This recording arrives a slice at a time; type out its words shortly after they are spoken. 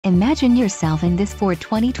Imagine yourself in this Ford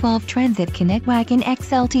 2012 Transit Connect Wagon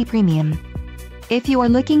XLT Premium. If you are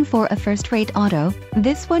looking for a first-rate auto,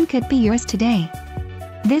 this one could be yours today.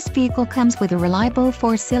 This vehicle comes with a reliable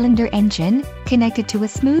 4-cylinder engine, connected to a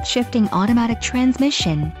smooth shifting automatic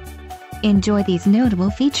transmission. Enjoy these notable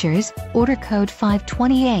features: order code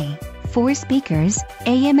 520A, 4 speakers,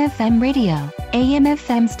 AM/FM radio,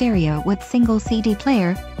 AM/FM stereo with single CD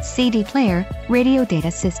player, radio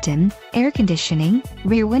data system, air conditioning,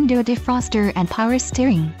 rear window defroster and power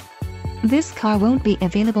steering. This car won't be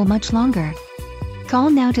available much longer. Call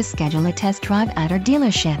now to schedule a test drive at our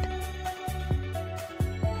dealership.